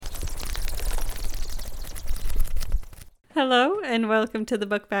Hello, and welcome to the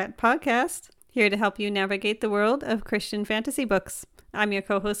Book Bat Podcast, here to help you navigate the world of Christian fantasy books. I'm your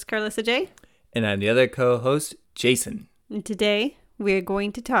co-host, Karlissa J. And I'm the other co-host, Jason. And today, we're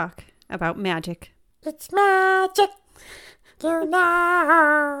going to talk about magic. It's magic, you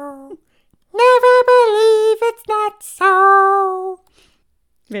know. Never believe it's not so.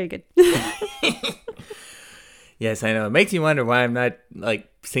 Very good. Yes, I know. It makes you wonder why I'm not,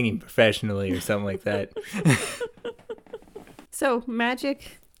 singing professionally or something like that. So,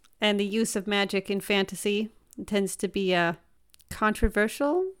 magic and the use of magic in fantasy tends to be a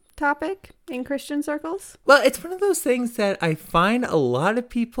controversial topic in Christian circles. Well, it's one of those things that I find a lot of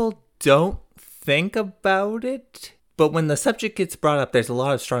people don't think about it. But when the subject gets brought up, there's a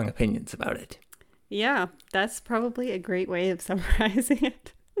lot of strong opinions about it. Yeah, that's probably a great way of summarizing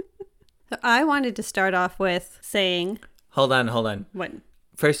it. So I wanted to start off with saying... Hold on. What?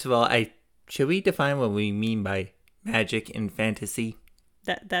 First of all, should we define what we mean by magic in fantasy?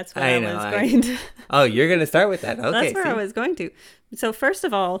 That's what I was going to... Oh, you're going to start with that? Okay. That's where I was going to. So first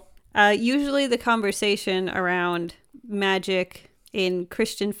of all, usually the conversation around magic in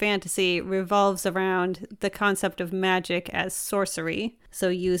Christian fantasy revolves around the concept of magic as sorcery, so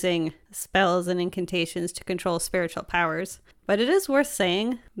using spells and incantations to control spiritual powers. But it is worth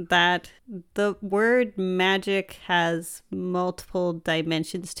saying that the word magic has multiple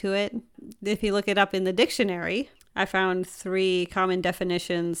dimensions to it. If you look it up in the dictionary, I found 3 common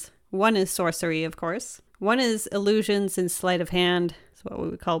definitions. One is sorcery, of course. One is illusions and sleight of hand. It's what we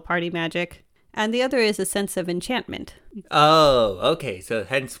would call party magic. And the other is a sense of enchantment. Oh, okay. So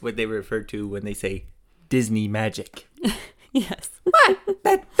hence what they refer to when they say Disney magic. Yes. What?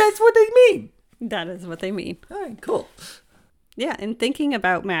 That's what they mean. That is what they mean. All right, cool. Yeah, in thinking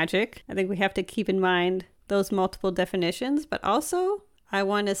about magic, I think we have to keep in mind those multiple definitions. But also, I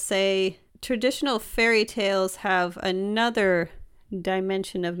want to say traditional fairy tales have another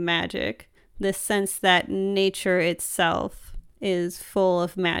dimension of magic. The sense that nature itself is full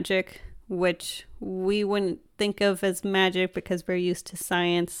of magic, which we wouldn't think of as magic because we're used to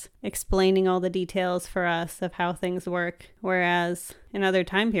science explaining all the details for us of how things work. Whereas in other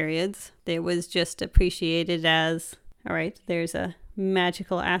time periods, it was just appreciated as, all right, there's a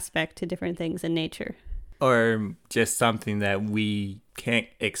magical aspect to different things in nature. Or just something that we can't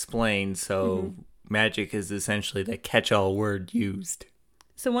explain, so magic is essentially the catch-all word used.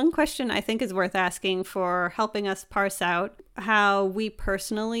 So one question I think is worth asking for helping us parse out how we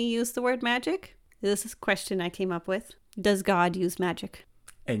personally use the word magic. This is a question I came up with. Does God use magic?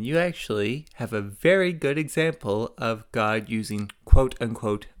 And you actually have a very good example of God using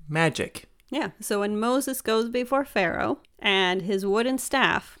quote-unquote magic. Yeah, so when Moses goes before Pharaoh and his wooden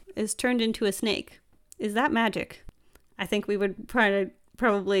staff is turned into a snake, is that magic? I think we would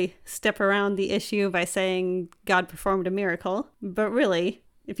probably step around the issue by saying God performed a miracle, but really...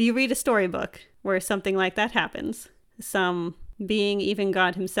 If you read a storybook where something like that happens, some being, even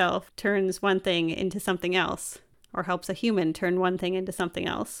God himself, turns one thing into something else, or helps a human turn one thing into something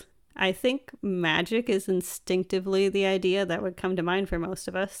else, I think magic is instinctively the idea that would come to mind for most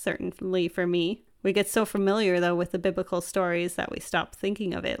of us, certainly for me. We get so familiar, though, with the biblical stories that we stop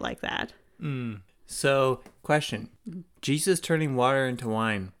thinking of it like that. So, question. Jesus turning water into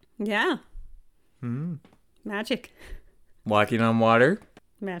wine. Yeah. Magic. Walking on water.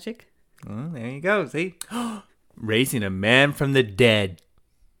 Magic. Well, there you go. See? Raising a man from the dead.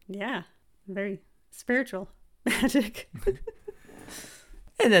 Yeah. Very spiritual magic.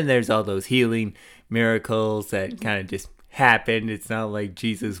 And then there's all those healing miracles that kind of just happened. It's not like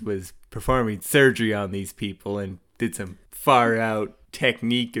Jesus was performing surgery on these people and did some far out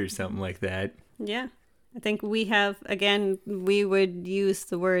technique or something like that. Yeah. I think we have, again, we would use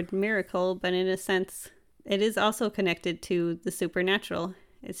the word miracle, but in a sense, it is also connected to the supernatural.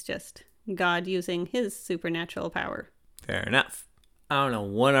 It's just God using his supernatural power. Fair enough. I don't know,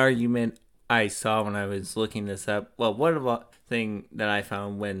 one argument I saw when I was looking this up. Well, one thing that I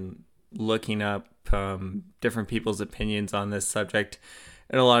found when looking up different people's opinions on this subject,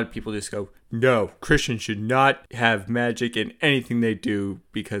 and a lot of people just go, no, Christians should not have magic in anything they do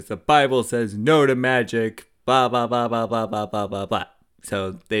because the Bible says no to magic, blah, blah, blah, blah, blah, blah, blah, blah, blah.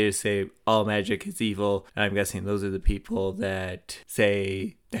 So they just say all magic is evil. And I'm guessing those are the people that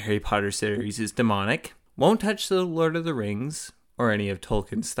say the Harry Potter series is demonic. Won't touch the Lord of the Rings or any of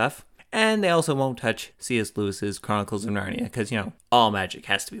Tolkien's stuff. And they also won't touch C.S. Lewis's Chronicles of Narnia because, all magic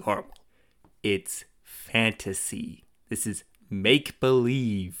has to be horrible. It's fantasy. This is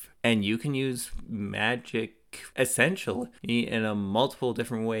make-believe. And you can use magic essentially in multiple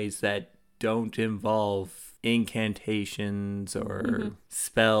different ways that don't involve incantations or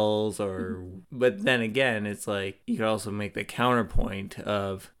spells but then again, it's like you could also make the counterpoint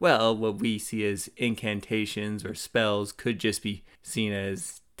of, well, what we see as incantations or spells could just be seen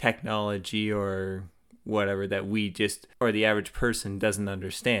as technology or whatever that or the average person doesn't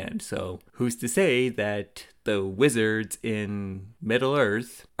understand. So who's to say that the wizards in Middle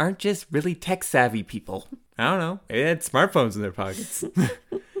Earth aren't just really tech savvy people? I don't know. They had smartphones in their pockets.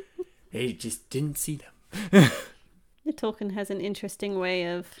 They just didn't see them. Tolkien has an interesting way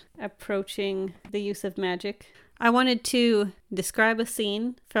of approaching the use of magic. I wanted to describe a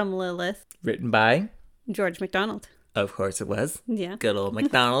scene from Lilith. Written by? George MacDonald. Of course it was. Yeah. Good old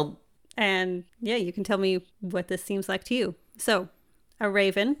MacDonald. And yeah, you can tell me what this seems like to you. So, a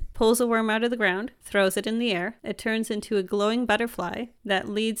raven pulls a worm out of the ground, throws it in the air. It turns into a glowing butterfly that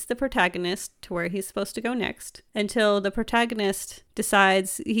leads the protagonist to where he's supposed to go next, until the protagonist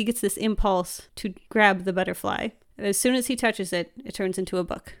decides he gets this impulse to grab the butterfly. As soon as he touches it, it turns into a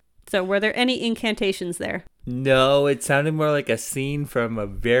book. So were there any incantations there? No, it sounded more like a scene from a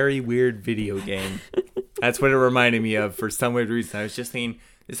very weird video game. That's what it reminded me of for some weird reason. I was just thinking,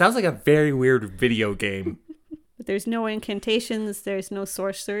 it sounds like a very weird video game. There's no incantations, there's no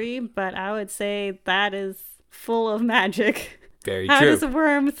sorcery, but I would say that is full of magic. Very How true. does a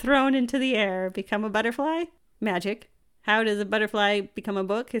worm thrown into the air become a butterfly? Magic. How does a butterfly become a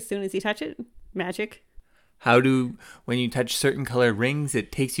book as soon as you touch it? Magic. When you touch certain colored rings,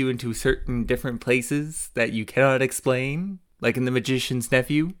 it takes you into certain different places that you cannot explain? Like in The Magician's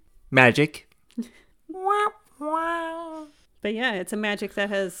Nephew? Magic. But yeah, it's a magic that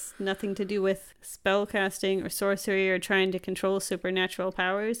has nothing to do with spell casting or sorcery or trying to control supernatural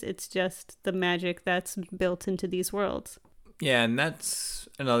powers. It's just the magic that's built into these worlds. Yeah, and that's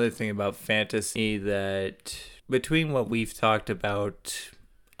another thing about fantasy, that between what we've talked about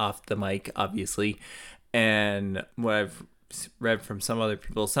off the mic, obviously, and what I've read from some other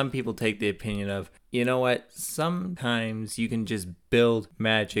people, some people take the opinion of, you know what, sometimes you can just build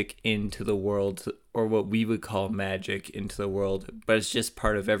magic into the world, or what we would call magic into the world, but it's just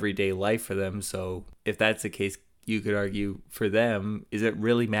part of everyday life for them. So if that's the case, you could argue for them, is it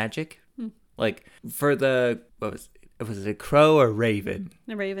really magic? Like for was it a crow or raven?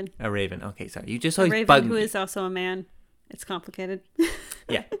 A raven. A raven. Okay, sorry. You just always a bug raven who me. is also a man. It's complicated.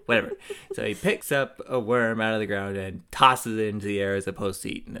 Yeah, whatever. So he picks up a worm out of the ground and tosses it into the air as opposed to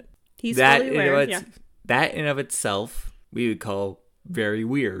eating it. He's fully aware, yeah. That in of itself, we would call very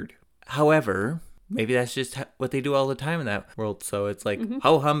weird. However, maybe that's just what they do all the time in that world. So it's like,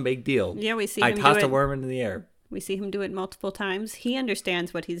 ho-hum, big deal. Yeah, we see I him do tossed it. a worm into the air. We see him do it multiple times. He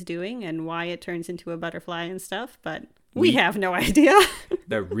understands what he's doing and why it turns into a butterfly and stuff, but we have no idea.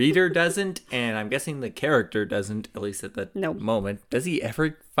 The reader doesn't, and I'm guessing the character doesn't, at least at the moment. Does he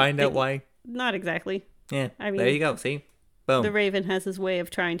ever find out why? Not exactly. Yeah, I mean, there you go. See? Boom. The raven has his way of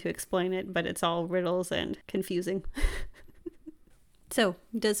trying to explain it, but it's all riddles and confusing. So,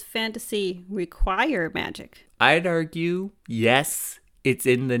 does fantasy require magic? I'd argue, yes, it's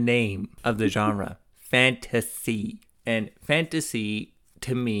in the name of the genre. Fantasy. And fantasy,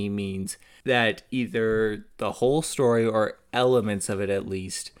 to me, means that either the whole story or elements of it, at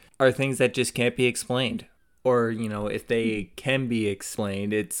least, are things that just can't be explained. Or, you know, if they can be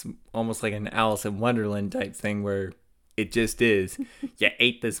explained, it's almost like an Alice in Wonderland type thing where it just is. You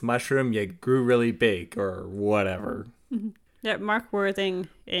ate this mushroom, you grew really big, or whatever. Yeah, Mark Worthing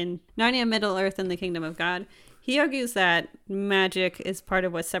in Narnia, Middle-earth, and the Kingdom of God, he argues that magic is part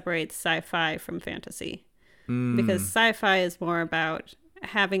of what separates sci-fi from fantasy. Because sci-fi is more about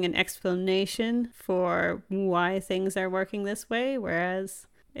having an explanation for why things are working this way, whereas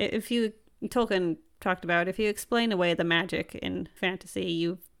Tolkien talked about, if you explain away the magic in fantasy,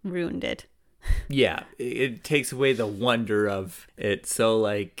 you've ruined it. Yeah, it takes away the wonder of it. So,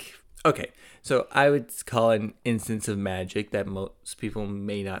 like, okay, so I would call an instance of magic that most people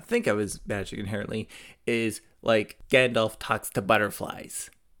may not think of as magic inherently is like Gandalf talks to butterflies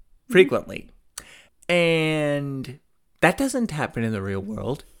frequently. And that doesn't happen in the real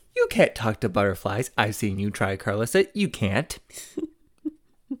world. You can't talk to butterflies. I've seen you try, Karlissa. You can't.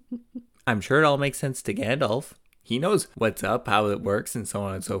 I'm sure it all makes sense to Gandalf. He knows what's up, how it works, and so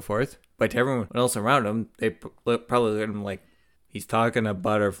on and so forth. But to everyone else around him, they probably look at him like, he's talking to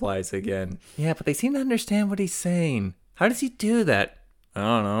butterflies again. Yeah, but they seem to understand what he's saying. How does he do that? I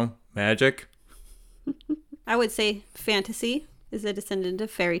don't know. Magic? I would say fantasy is a descendant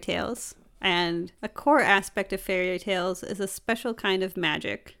of fairy tales. And a core aspect of fairy tales is a special kind of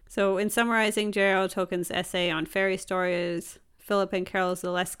magic. So in summarizing J.R.R. Tolkien's essay on fairy stories, Philip and Carol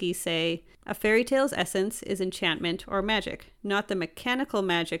Zaleski say, a fairy tale's essence is enchantment or magic, not the mechanical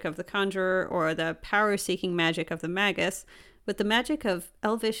magic of the conjurer or the power-seeking magic of the magus, but the magic of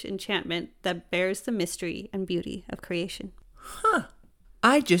elvish enchantment that bears the mystery and beauty of creation. Huh.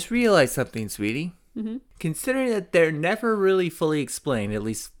 I just realized something, sweetie. Mm-hmm. Considering that they're never really fully explained, at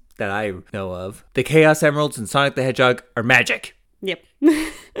least that I know of, the Chaos Emeralds and Sonic the Hedgehog are magic. Yep.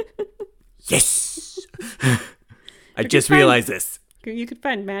 Yes! I just realized this. You could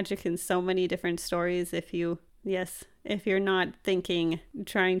find magic in so many different stories if you're not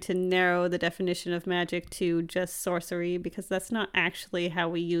trying to narrow the definition of magic to just sorcery, because that's not actually how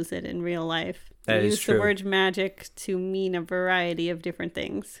we use it in real life. That we is use true. the word magic to mean a variety of different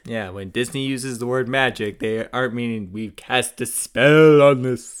things. Yeah, when Disney uses the word magic, they aren't meaning we've cast a spell on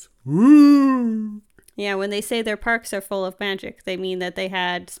this. Woo! Yeah, when they say their parks are full of magic, they mean that they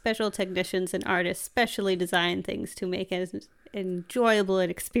had special technicians and artists specially design things to make it as enjoyable an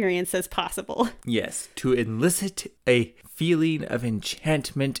experience as possible. Yes, to elicit a feeling of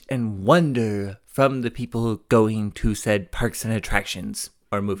enchantment and wonder from the people going to said parks and attractions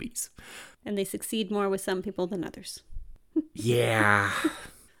or movies. And they succeed more with some people than others. Yeah.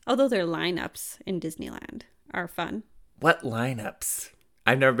 Although their lineups in Disneyland are fun. What lineups?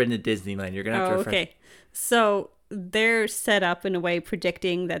 I've never been to Disneyland. You're going to have to refresh. Okay. So they're set up in a way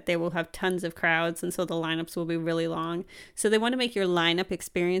predicting that they will have tons of crowds, and so the lineups will be really long. So they want to make your lineup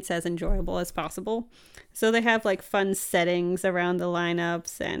experience as enjoyable as possible. So they have like fun settings around the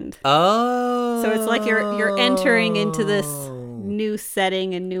lineups, and Oh. so it's like you're entering into this new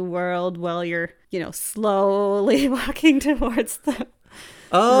setting and new world while you're, slowly walking towards the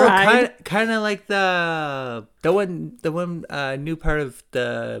ride. Kind of like the one new part of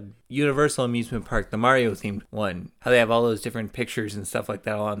the Universal amusement park, the Mario themed one. How they have all those different pictures and stuff like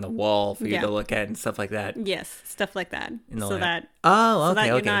that on the wall for you to look at and stuff like that. Yes, stuff like that. So that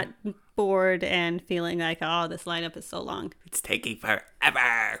you're not bored and feeling like, oh, this lineup is so long. It's taking forever.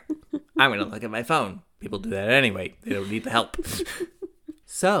 I'm gonna look at my phone. People do that anyway. They don't need the help.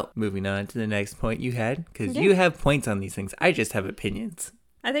 So, moving on to the next point you had, because you have points on these things. I just have opinions.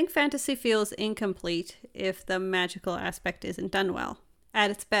 I think fantasy feels incomplete if the magical aspect isn't done well.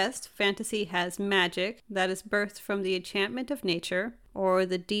 At its best, fantasy has magic that is birthed from the enchantment of nature, or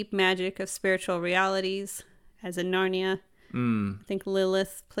the deep magic of spiritual realities, as in Narnia. I think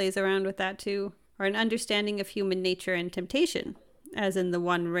Lilith plays around with that too. Or an understanding of human nature and temptation, as in the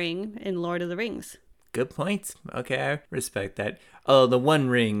One Ring in Lord of the Rings. Good points. Okay, I respect that. Oh, the One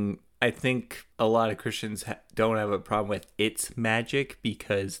Ring, I think a lot of Christians don't have a problem with its magic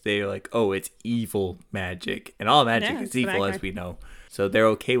because they're like, oh, it's evil magic. And all magic is evil, as we know. So they're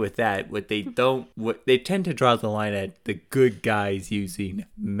okay with that. They tend to draw the line at the good guys using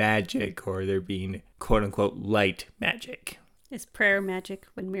magic, or they're being quote unquote light magic. Is prayer magic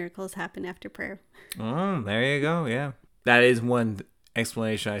when miracles happen after prayer? Oh, there you go. Yeah. That is one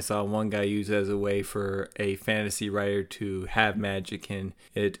explanation I saw one guy use as a way for a fantasy writer to have magic, and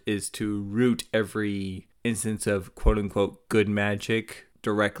it is to root every instance of quote unquote good magic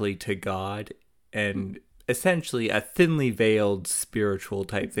directly to God, and essentially a thinly veiled spiritual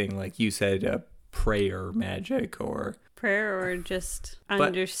type thing, like you said, a prayer magic or just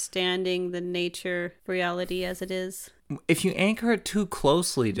understanding the nature reality as it is. If you anchor it too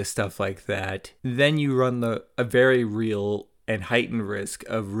closely to stuff like that, then you run a very real and heightened risk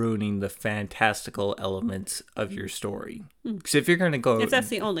of ruining the fantastical elements of your story. Because if you're going to go... If that's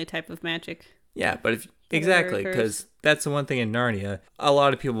the only type of magic. Yeah, but exactly, because that's the one thing in Narnia. A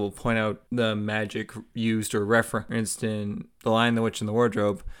lot of people will point out the magic used or referenced in The Lion, the Witch, and the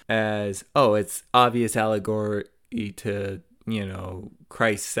Wardrobe as, oh, it's obvious allegory to,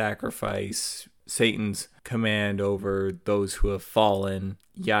 Christ's sacrifice, Satan's command over those who have fallen,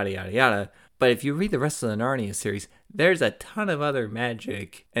 yada, yada, yada. But if you read the rest of the Narnia series, there's a ton of other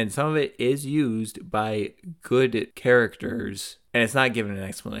magic, and some of it is used by good characters, and it's not given an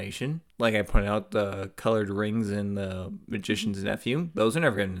explanation. Like I pointed out, the colored rings in the Magician's Nephew, those are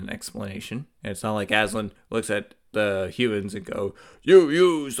never given an explanation. And it's not like Aslan looks at the humans and go, "You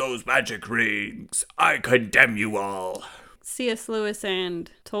use those magic rings, I condemn you all." C.S. Lewis and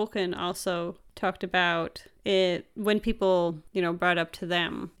Tolkien also talked about it when people, brought up to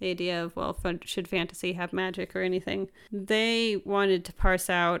them the idea of, well, should fantasy have magic or anything? They wanted to parse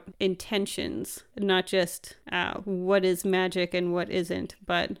out intentions, not just what is magic and what isn't,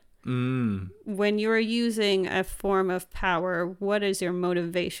 but when you're using a form of power, what is your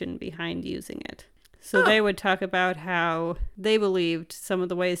motivation behind using it? So they would talk about how they believed some of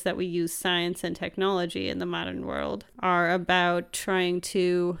the ways that we use science and technology in the modern world are about trying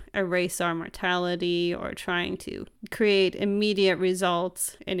to erase our mortality or trying to create immediate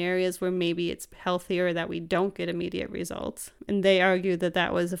results in areas where maybe it's healthier that we don't get immediate results. And they argue that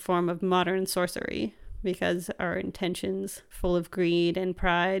that was a form of modern sorcery because our intentions full of greed and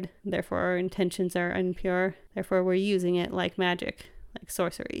pride, therefore our intentions are impure, therefore we're using it like magic, like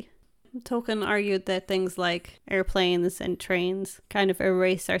sorcery. Tolkien argued that things like airplanes and trains kind of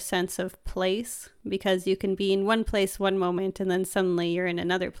erase our sense of place because you can be in one place one moment and then suddenly you're in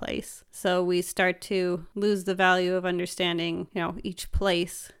another place. So we start to lose the value of understanding, each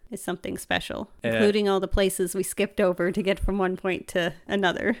place is something special, including all the places we skipped over to get from one point to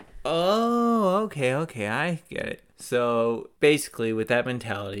another. Oh, okay, I get it. So basically with that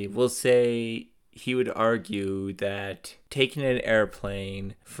mentality, we'll say he would argue that taking an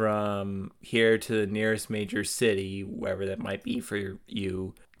airplane from here to the nearest major city, wherever that might be for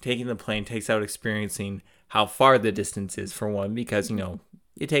you, taking the plane takes out experiencing how far the distance is, for one, because,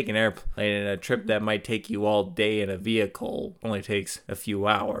 you take an airplane and a trip that might take you all day in a vehicle only takes a few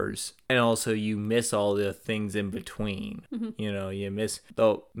hours. And also you miss all the things in between. Mm-hmm. You miss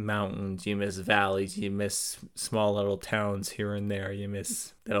the mountains, you miss valleys, you miss small little towns here and there. You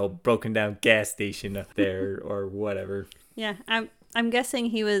miss that old broken down gas station up there or whatever. Yeah, I'm guessing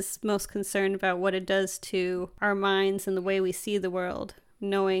he was most concerned about what it does to our minds and the way we see the world,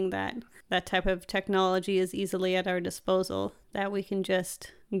 knowing that that type of technology is easily at our disposal, that we can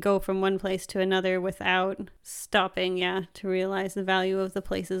just go from one place to another without stopping, to realize the value of the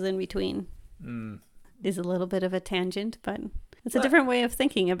places in between. Is a little bit of a tangent, but it's a different way of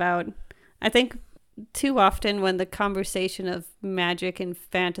thinking about. I think too often when the conversation of magic and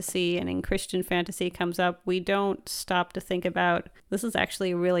fantasy and in Christian fantasy comes up, we don't stop to think about this is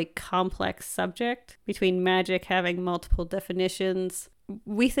actually a really complex subject between magic having multiple definitions.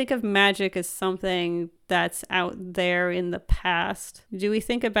 We think of magic as something that's out there in the past. Do we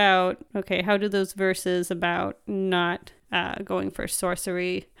think about, how do those verses about not going for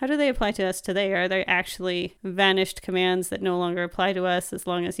sorcery, how do they apply to us today? Are they actually vanished commands that no longer apply to us as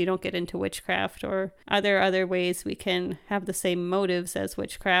long as you don't get into witchcraft? Or are there other ways we can have the same motives as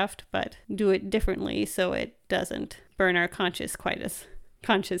witchcraft, but do it differently so it doesn't burn our conscience quite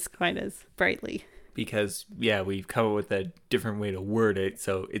as brightly? Because, we've come up with a different way to word it,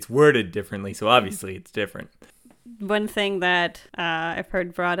 so it's worded differently, so obviously it's different. One thing that I've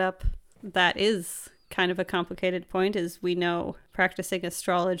heard brought up that is kind of a complicated point is we know practicing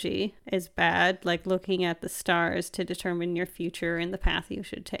astrology is bad, like looking at the stars to determine your future and the path you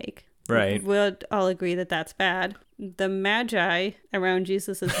should take. Right. We'll all agree that that's bad. The magi around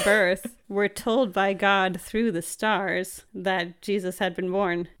Jesus' birth were told by God through the stars that Jesus had been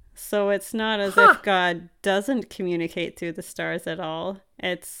born. So it's not as if God doesn't communicate through the stars at all.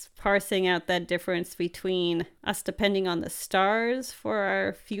 It's parsing out that difference between us depending on the stars for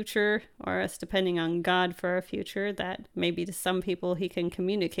our future or us depending on God for our future, that maybe to some people he can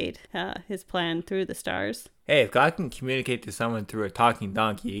communicate his plan through the stars. Hey, if God can communicate to someone through a talking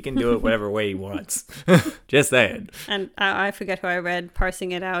donkey, he can do it whatever way he wants. Just saying. And I forget who I read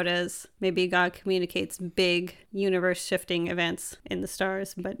parsing it out as maybe God communicates big universe-shifting events in the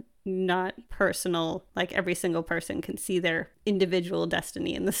stars, but not personal, like every single person can see their individual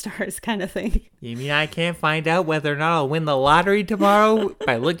destiny in the stars kind of thing. You mean I can't find out whether or not I'll win the lottery tomorrow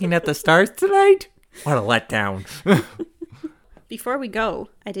by looking at the stars tonight? What a letdown. Before we go,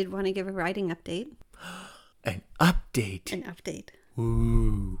 I did want to give a writing update. An update? An update.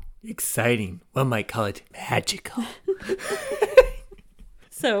 Ooh, exciting. One might call it magical.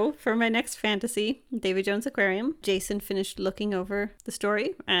 So, for my next fantasy, David Jones Aquarium, Jason finished looking over the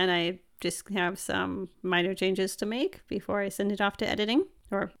story, and I just have some minor changes to make before I send it off to editing,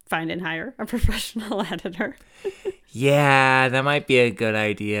 or find and hire a professional editor. Yeah, that might be a good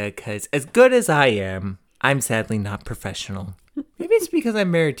idea, because as good as I am, I'm sadly not professional. Maybe it's because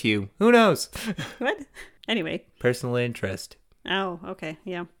I'm married to you. Who knows? What? Anyway. Personal interest. Oh, okay,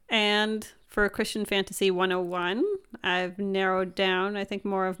 yeah. And for Christian Fantasy 101, I've narrowed down, I think,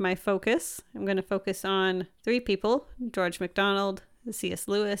 more of my focus. I'm going to focus on 3 people, George MacDonald, C.S.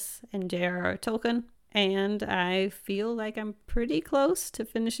 Lewis, and J.R.R. Tolkien. And I feel like I'm pretty close to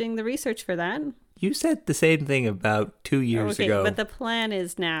finishing the research for that. You said the same thing about 2 years ago. But the plan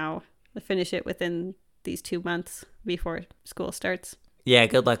is now to finish it within these 2 months before school starts. Yeah,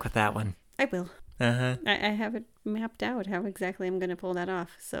 good luck with that one. I will. Uh-huh. I have it mapped out how exactly I'm going to pull that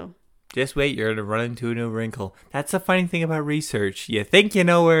off, so... Just wait, you're going to run into a new wrinkle. That's the funny thing about research. You think you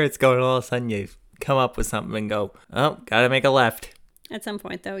know where it's going, all of a sudden you come up with something and go, oh, gotta make a left. At some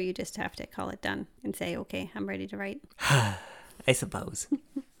point, though, you just have to call it done and say, okay, I'm ready to write. I suppose.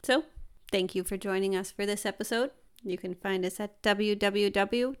 So, thank you for joining us for this episode. You can find us at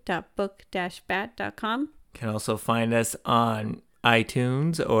www.book-bat.com. You can also find us on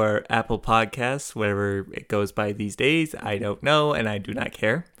iTunes or Apple Podcasts, whatever it goes by these days. I don't know, and I do not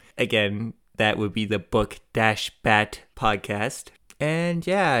care. Again, that would be the Book-Bat podcast. And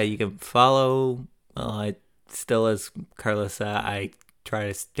yeah, you can follow, still as Karlissa. I try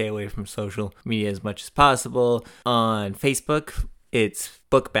to stay away from social media as much as possible. On Facebook, it's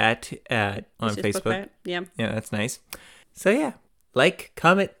Book-Bat on Facebook. Book-Bat. Yeah, that's nice. So yeah, like,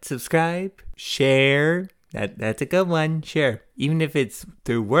 comment, subscribe, share. That's a good one. Share, even if it's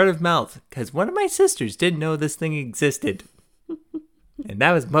through word of mouth, because one of my sisters didn't know this thing existed. And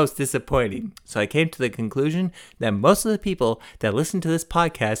that was most disappointing. So I came to the conclusion that most of the people that listen to this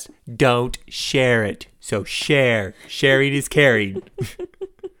podcast don't share it. So share. Sharing is caring.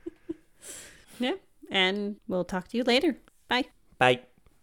 Yeah. And we'll talk to you later. Bye. Bye.